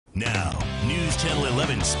Now, News Channel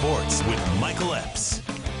 11 Sports with Michael Epps.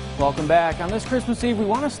 Welcome back. On this Christmas Eve, we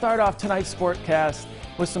want to start off tonight's sportcast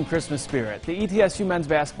with some Christmas spirit. The ETSU men's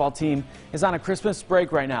basketball team is on a Christmas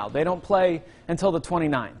break right now. They don't play until the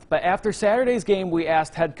 29th. But after Saturday's game, we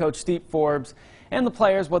asked head coach Steve Forbes and the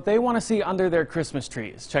players what they want to see under their Christmas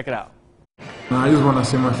trees. Check it out. I just want to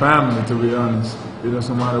see my family, to be honest. It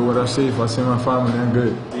doesn't matter what I see. If I see my family, I'm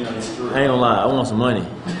good. I ain't gonna lie, I want some money.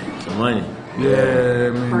 Some money.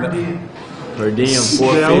 Yeah, I mean. Per diem,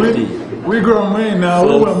 450. Yeah, we grown men now.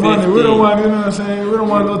 We want money. We don't want, you know what I'm saying? We don't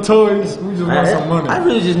want no toys. We just want some money. I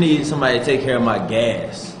really just need somebody to take care of my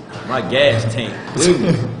gas. My gas tank.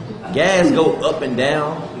 Gas go up and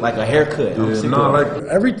down like a haircut.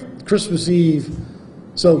 Every Christmas Eve,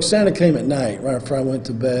 so Santa came at night, right after I went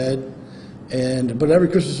to bed. But every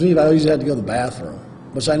Christmas Eve, I usually had to go to the bathroom,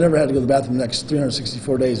 which I never had to go to the bathroom the next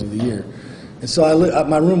 364 days of the year. And so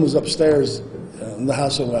my room was upstairs in the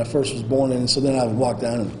house when I first was born, and so then I would walk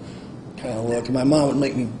down and kind of look, and my mom would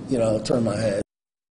make me, turn my head.